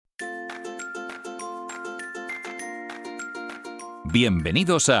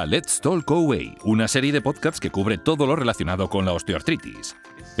Bienvenidos a Let's Talk Away, una serie de podcasts que cubre todo lo relacionado con la osteoartritis.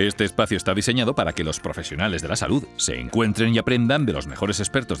 Este espacio está diseñado para que los profesionales de la salud se encuentren y aprendan de los mejores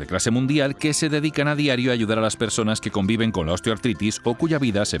expertos de clase mundial que se dedican a diario a ayudar a las personas que conviven con la osteoartritis o cuya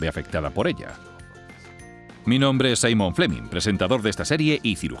vida se ve afectada por ella. Mi nombre es Simon Fleming, presentador de esta serie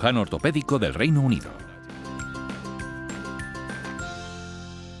y cirujano ortopédico del Reino Unido.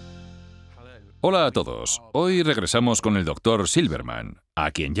 Hola a todos. Hoy regresamos con el Dr. Silberman,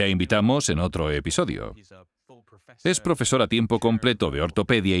 a quien ya invitamos en otro episodio. Es profesor a tiempo completo de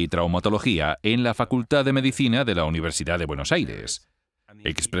ortopedia y traumatología en la Facultad de Medicina de la Universidad de Buenos Aires,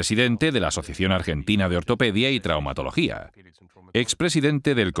 expresidente de la Asociación Argentina de Ortopedia y Traumatología,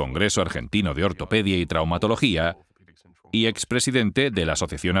 expresidente del Congreso Argentino de Ortopedia y Traumatología y expresidente de la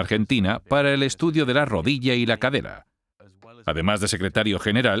Asociación Argentina para el Estudio de la Rodilla y la Cadera, además de secretario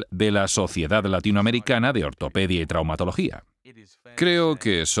general de la Sociedad Latinoamericana de Ortopedia y Traumatología. Creo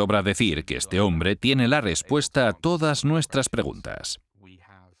que sobra decir que este hombre tiene la respuesta a todas nuestras preguntas.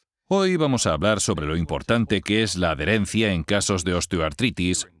 Hoy vamos a hablar sobre lo importante que es la adherencia en casos de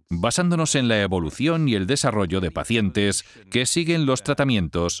osteoartritis, basándonos en la evolución y el desarrollo de pacientes que siguen los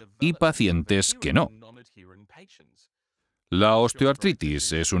tratamientos y pacientes que no. La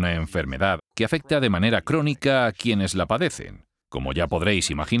osteoartritis es una enfermedad que afecta de manera crónica a quienes la padecen. Como ya podréis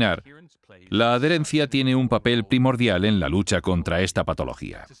imaginar, la adherencia tiene un papel primordial en la lucha contra esta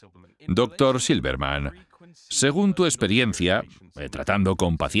patología. Dr. Silberman, según tu experiencia, tratando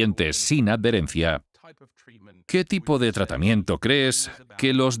con pacientes sin adherencia, ¿qué tipo de tratamiento crees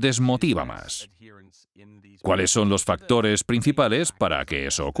que los desmotiva más? ¿Cuáles son los factores principales para que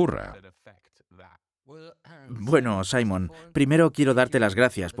eso ocurra? Bueno, Simon, primero quiero darte las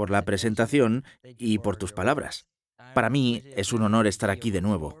gracias por la presentación y por tus palabras. Para mí es un honor estar aquí de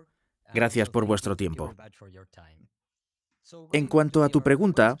nuevo. Gracias por vuestro tiempo. En cuanto a tu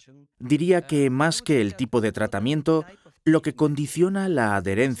pregunta, diría que más que el tipo de tratamiento, lo que condiciona la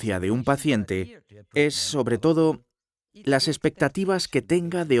adherencia de un paciente es, sobre todo, las expectativas que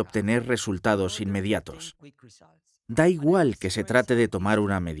tenga de obtener resultados inmediatos. Da igual que se trate de tomar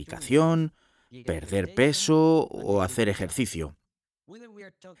una medicación, perder peso o hacer ejercicio.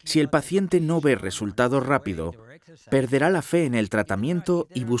 Si el paciente no ve resultados rápido, perderá la fe en el tratamiento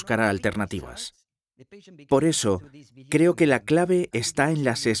y buscará alternativas. Por eso, creo que la clave está en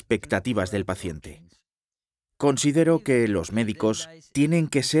las expectativas del paciente. Considero que los médicos tienen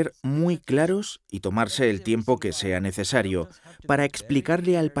que ser muy claros y tomarse el tiempo que sea necesario para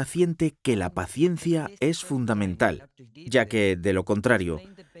explicarle al paciente que la paciencia es fundamental, ya que, de lo contrario,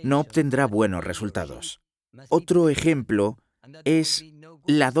 no obtendrá buenos resultados. Otro ejemplo es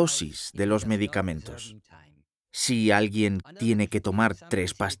la dosis de los medicamentos. Si alguien tiene que tomar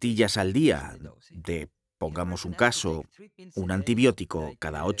 3 pastillas al día de, pongamos un caso, un antibiótico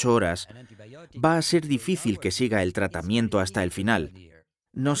cada 8 horas, va a ser difícil que siga el tratamiento hasta el final.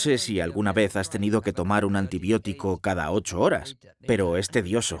 No sé si alguna vez has tenido que tomar un antibiótico cada 8 horas, pero es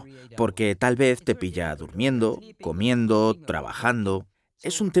tedioso, porque tal vez te pilla durmiendo, comiendo, trabajando.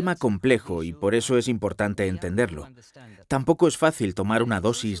 Es un tema complejo y por eso es importante entenderlo. Tampoco es fácil tomar una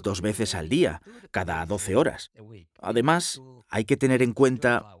dosis 2 veces al día, cada 12 horas. Además, hay que tener en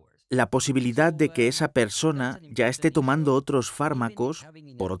cuenta la posibilidad de que esa persona ya esté tomando otros fármacos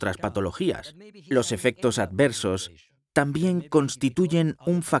por otras patologías. Los efectos adversos también constituyen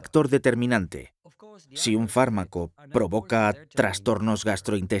un factor determinante. Si un fármaco provoca trastornos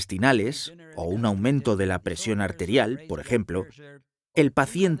gastrointestinales o un aumento de la presión arterial, por ejemplo, el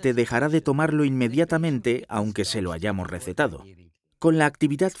paciente dejará de tomarlo inmediatamente aunque se lo hayamos recetado. Con la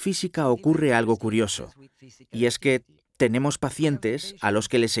actividad física ocurre algo curioso, y es que tenemos pacientes a los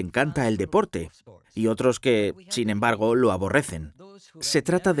que les encanta el deporte y otros que, sin embargo, lo aborrecen. Se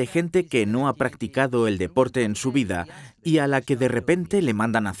trata de gente que no ha practicado el deporte en su vida y a la que de repente le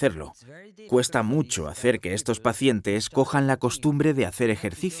mandan a hacerlo. Cuesta mucho hacer que estos pacientes cojan la costumbre de hacer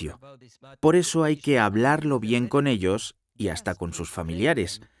ejercicio. Por eso hay que hablarlo bien con ellos y hasta con sus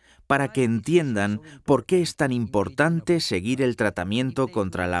familiares, para que entiendan por qué es tan importante seguir el tratamiento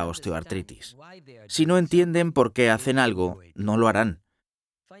contra la osteoartritis. Si no entienden por qué hacen algo, no lo harán.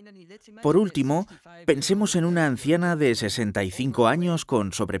 Por último, pensemos en una anciana de 65 años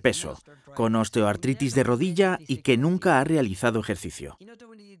con sobrepeso, con osteoartritis de rodilla y que nunca ha realizado ejercicio.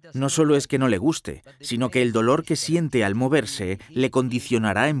 No solo es que no le guste, sino que el dolor que siente al moverse le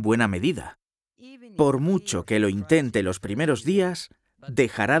condicionará en buena medida. Por mucho que lo intente los primeros días,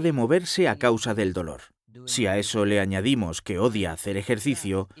 dejará de moverse a causa del dolor. Si a eso le añadimos que odia hacer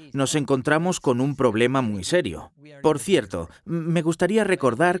ejercicio, nos encontramos con un problema muy serio. Por cierto, me gustaría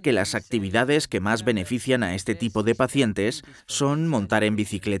recordar que las actividades que más benefician a este tipo de pacientes son montar en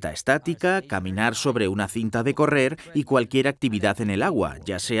bicicleta estática, caminar sobre una cinta de correr y cualquier actividad en el agua,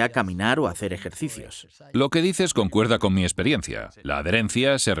 ya sea caminar o hacer ejercicios. Lo que dices concuerda con mi experiencia. La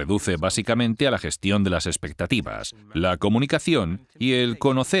adherencia se reduce básicamente a la gestión de las expectativas, la comunicación y el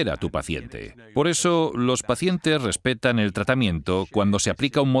conocer a tu paciente. Por eso, los pacientes respetan el tratamiento cuando se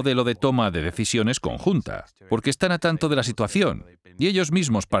aplica un modelo de toma de decisiones conjunta, porque están a tanto de la situación y ellos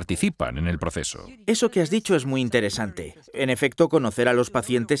mismos participan en el proceso. Eso que has dicho es muy interesante. En efecto, conocer a los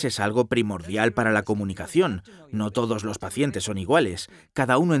pacientes es algo primordial para la comunicación. No todos los pacientes son iguales.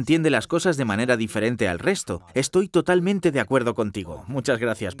 Cada uno entiende las cosas de manera diferente al resto. Estoy totalmente de acuerdo contigo. Muchas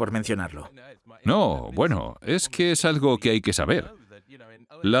gracias por mencionarlo. No, bueno, es que es algo que hay que saber.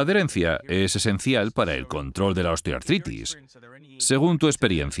 La adherencia es esencial para el control de la osteoartritis. Según tu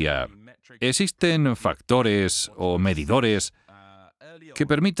experiencia, ¿existen factores o medidores que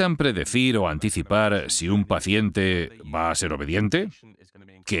permitan predecir o anticipar si un paciente va a ser obediente?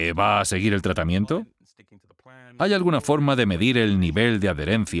 ¿Que va a seguir el tratamiento? ¿Hay alguna forma de medir el nivel de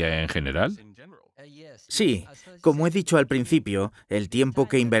adherencia en general? Sí, como he dicho al principio, el tiempo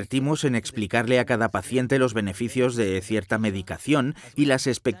que invertimos en explicarle a cada paciente los beneficios de cierta medicación y las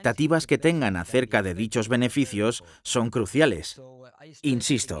expectativas que tengan acerca de dichos beneficios son cruciales.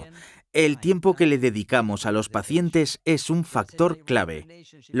 Insisto, el tiempo que le dedicamos a los pacientes es un factor clave.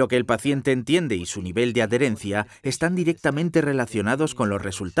 Lo que el paciente entiende y su nivel de adherencia están directamente relacionados con los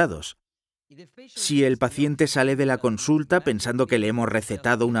resultados. Si el paciente sale de la consulta pensando que le hemos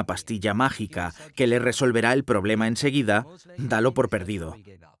recetado una pastilla mágica que le resolverá el problema enseguida, dalo por perdido.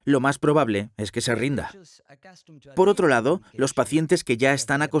 Lo más probable es que se rinda. Por otro lado, los pacientes que ya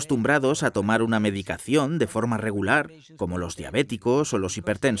están acostumbrados a tomar una medicación de forma regular, como los diabéticos o los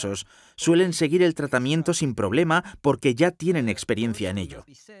hipertensos, suelen seguir el tratamiento sin problema porque ya tienen experiencia en ello.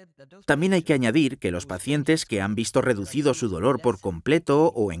 También hay que añadir que los pacientes que han visto reducido su dolor por completo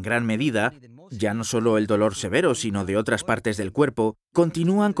o en gran medida, ya no solo el dolor severo, sino de otras partes del cuerpo,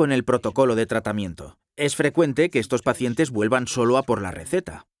 continúan con el protocolo de tratamiento. Es frecuente que estos pacientes vuelvan solo a por la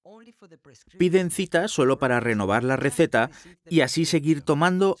receta. Piden cita solo para renovar la receta y así seguir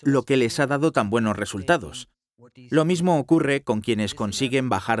tomando lo que les ha dado tan buenos resultados. Lo mismo ocurre con quienes consiguen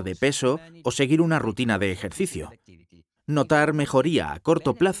bajar de peso o seguir una rutina de ejercicio. Notar mejoría a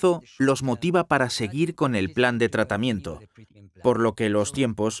corto plazo los motiva para seguir con el plan de tratamiento, por lo que los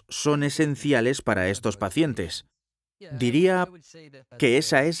tiempos son esenciales para estos pacientes. Diría que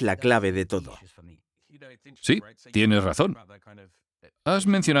esa es la clave de todo. Sí, tienes razón. Has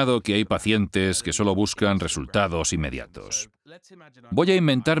mencionado que hay pacientes que solo buscan resultados inmediatos. Voy a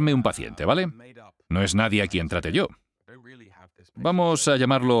inventarme un paciente, ¿vale? No es nadie a quien trate yo. Vamos a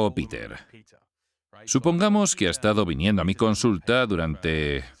llamarlo Peter. Supongamos que ha estado viniendo a mi consulta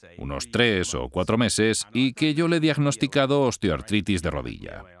durante unos 3 o 4 meses y que yo le he diagnosticado osteoartritis de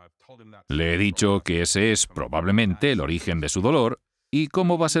rodilla. Le he dicho que ese es probablemente el origen de su dolor y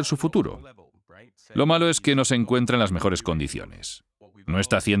cómo va a ser su futuro. Lo malo es que no se encuentra en las mejores condiciones. No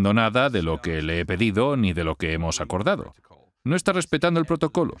está haciendo nada de lo que le he pedido ni de lo que hemos acordado. No está respetando el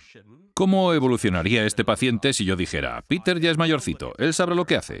protocolo. ¿Cómo evolucionaría este paciente si yo dijera, Peter ya es mayorcito, él sabrá lo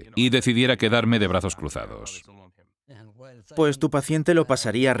que hace, y decidiera quedarme de brazos cruzados? Pues tu paciente lo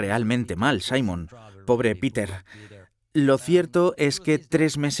pasaría realmente mal, Simon. Pobre Peter. Lo cierto es que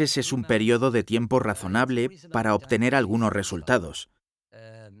 3 meses es un periodo de tiempo razonable para obtener algunos resultados.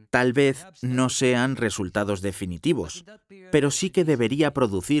 Tal vez no sean resultados definitivos, pero sí que debería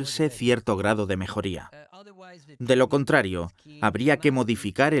producirse cierto grado de mejoría. De lo contrario, habría que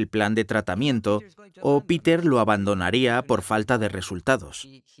modificar el plan de tratamiento o Peter lo abandonaría por falta de resultados.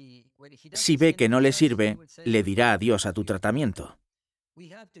 Si ve que no le sirve, le dirá adiós a tu tratamiento.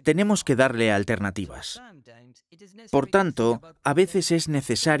 Tenemos que darle alternativas. Por tanto, a veces es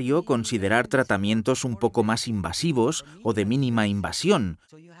necesario considerar tratamientos un poco más invasivos o de mínima invasión.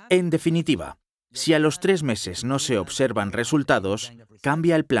 En definitiva, si a los 3 meses no se observan resultados,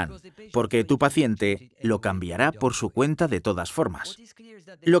 cambia el plan, porque tu paciente lo cambiará por su cuenta de todas formas.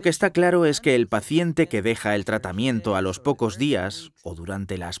 Lo que está claro es que el paciente que deja el tratamiento a los pocos días o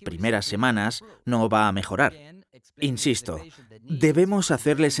durante las primeras semanas no va a mejorar. Insisto, debemos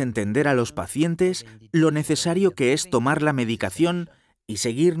hacerles entender a los pacientes lo necesario que es tomar la medicación y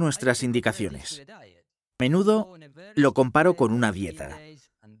seguir nuestras indicaciones. A menudo lo comparo con una dieta.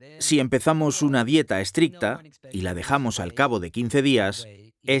 Si empezamos una dieta estricta y la dejamos al cabo de 15 días,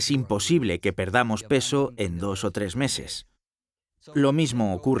 es imposible que perdamos peso en 2 o 3 meses. Lo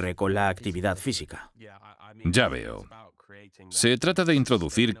mismo ocurre con la actividad física. Ya veo. Se trata de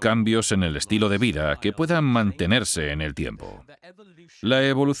introducir cambios en el estilo de vida que puedan mantenerse en el tiempo. La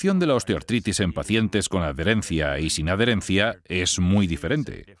evolución de la osteoartritis en pacientes con adherencia y sin adherencia es muy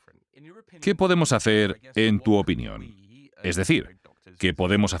diferente. ¿Qué podemos hacer, en tu opinión? Es decir, ¿qué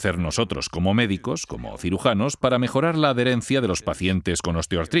podemos hacer nosotros como médicos, como cirujanos, para mejorar la adherencia de los pacientes con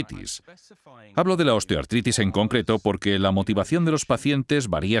osteoartritis? Hablo de la osteoartritis en concreto porque la motivación de los pacientes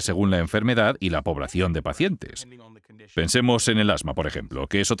varía según la enfermedad y la población de pacientes. Pensemos en el asma, por ejemplo,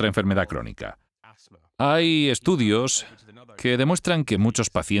 que es otra enfermedad crónica. Hay estudios que demuestran que muchos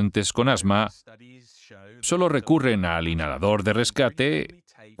pacientes con asma solo recurren al inhalador de rescate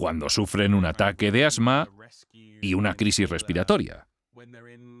cuando sufren un ataque de asma y una crisis respiratoria,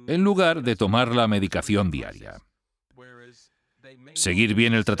 en lugar de tomar la medicación diaria. Seguir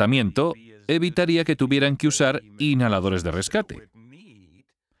bien el tratamiento evitaría que tuvieran que usar inhaladores de rescate.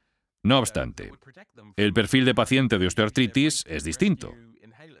 No obstante, el perfil de paciente de osteoartritis es distinto.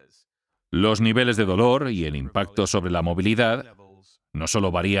 Los niveles de dolor y el impacto sobre la movilidad no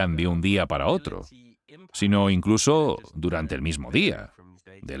solo varían de un día para otro, sino incluso durante el mismo día,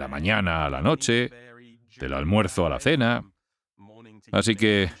 de la mañana a la noche, del almuerzo a la cena. Así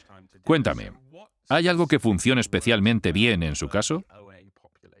que, cuéntame, ¿hay algo que funcione especialmente bien en su caso?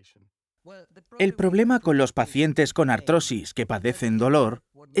 El problema con los pacientes con artrosis que padecen dolor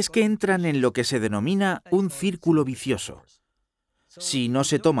es que entran en lo que se denomina un círculo vicioso. Si no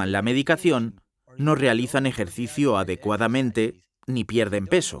se toman la medicación, no realizan ejercicio adecuadamente ni pierden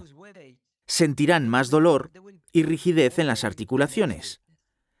peso. Sentirán más dolor y rigidez en las articulaciones.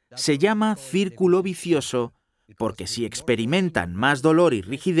 Se llama círculo vicioso porque si experimentan más dolor y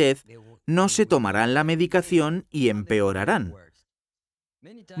rigidez, no se tomarán la medicación y empeorarán.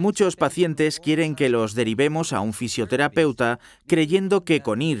 Muchos pacientes quieren que los derivemos a un fisioterapeuta creyendo que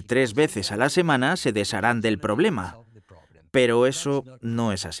con ir 3 veces a la semana se desharán del problema. Pero eso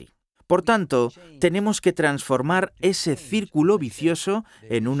no es así. Por tanto, tenemos que transformar ese círculo vicioso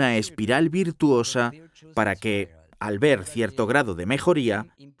en una espiral virtuosa para que, al ver cierto grado de mejoría,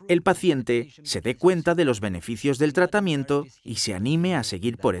 el paciente se dé cuenta de los beneficios del tratamiento y se anime a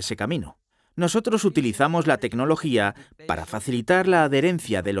seguir por ese camino. Nosotros utilizamos la tecnología para facilitar la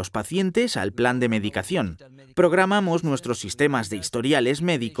adherencia de los pacientes al plan de medicación. Programamos nuestros sistemas de historiales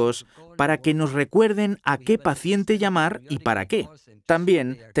médicos para que nos recuerden a qué paciente llamar y para qué.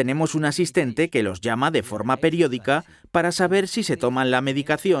 También tenemos un asistente que los llama de forma periódica para saber si se toman la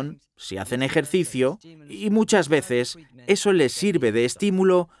medicación, si hacen ejercicio, y muchas veces eso les sirve de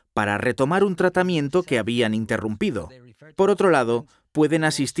estímulo para retomar un tratamiento que habían interrumpido. Por otro lado, pueden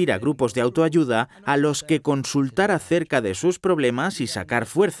asistir a grupos de autoayuda a los que consultar acerca de sus problemas y sacar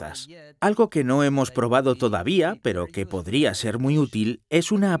fuerzas. Algo que no hemos probado todavía, pero que podría ser muy útil,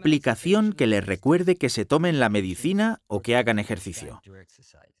 es una aplicación que les recuerde que se tomen la medicina o que hagan ejercicio.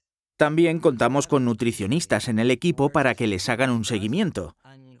 También contamos con nutricionistas en el equipo para que les hagan un seguimiento.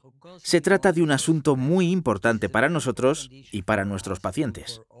 Se trata de un asunto muy importante para nosotros y para nuestros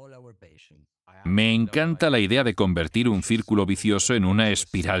pacientes. Me encanta la idea de convertir un círculo vicioso en una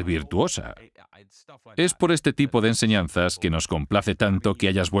espiral virtuosa. Es por este tipo de enseñanzas que nos complace tanto que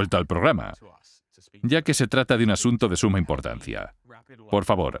hayas vuelto al programa, ya que se trata de un asunto de suma importancia. Por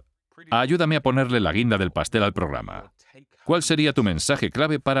favor, ayúdame a ponerle la guinda del pastel al programa. ¿Cuál sería tu mensaje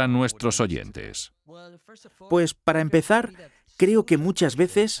clave para nuestros oyentes? Pues para empezar, creo que muchas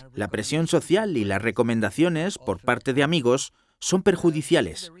veces la presión social y las recomendaciones por parte de amigos son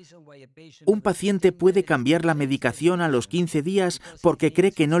perjudiciales. Un paciente puede cambiar la medicación a los 15 días porque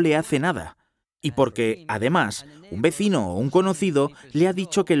cree que no le hace nada. Y porque, además, un vecino o un conocido le ha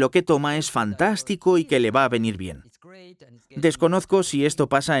dicho que lo que toma es fantástico y que le va a venir bien. Desconozco si esto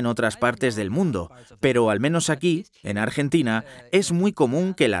pasa en otras partes del mundo, pero al menos aquí, en Argentina, es muy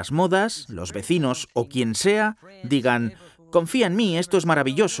común que las modas, los vecinos o quien sea digan: confía en mí, esto es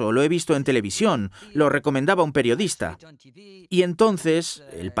maravilloso, lo he visto en televisión, lo recomendaba un periodista. Y entonces,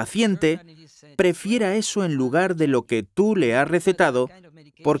 el paciente prefiera eso en lugar de lo que tú le has recetado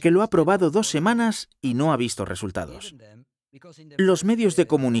porque lo ha probado 2 semanas y no ha visto resultados. Los medios de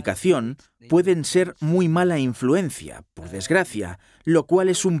comunicación pueden ser muy mala influencia, por desgracia, lo cual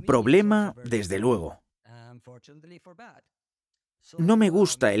es un problema, desde luego. No me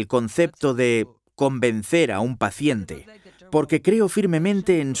gusta el concepto de convencer a un paciente, porque creo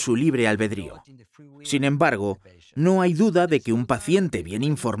firmemente en su libre albedrío. Sin embargo, no hay duda de que un paciente bien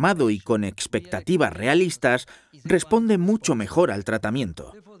informado y con expectativas realistas responde mucho mejor al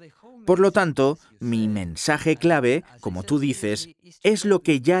tratamiento. Por lo tanto, mi mensaje clave, como tú dices, es lo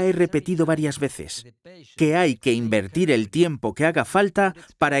que ya he repetido varias veces, que hay que invertir el tiempo que haga falta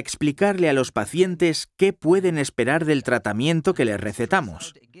para explicarle a los pacientes qué pueden esperar del tratamiento que les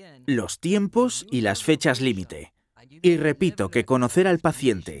recetamos, los tiempos y las fechas límite. Y repito que conocer al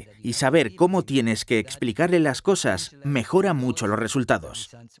paciente y saber cómo tienes que explicarle las cosas mejora mucho los resultados.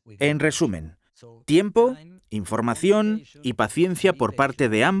 En resumen, tiempo, información y paciencia por parte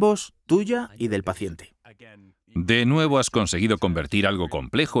de ambos, tuya y del paciente. De nuevo has conseguido convertir algo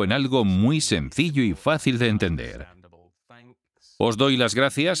complejo en algo muy sencillo y fácil de entender. Os doy las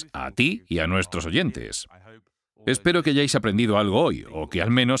gracias a ti y a nuestros oyentes. Espero que hayáis aprendido algo hoy, o que al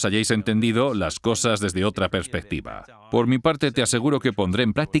menos hayáis entendido las cosas desde otra perspectiva. Por mi parte, te aseguro que pondré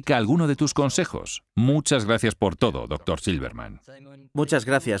en práctica alguno de tus consejos. Muchas gracias por todo, Dr. Silberman. Muchas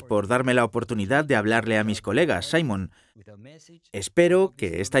gracias por darme la oportunidad de hablarle a mis colegas, Simon. Espero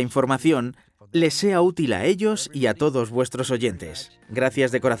que esta información les sea útil a ellos y a todos vuestros oyentes.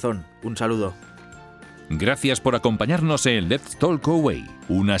 Gracias de corazón. Un saludo. Gracias por acompañarnos en Let's Talk Away,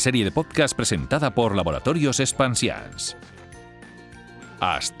 una serie de podcast presentada por Laboratorios Expanscience.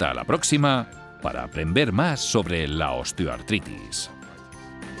 Hasta la próxima para aprender más sobre la osteoartritis.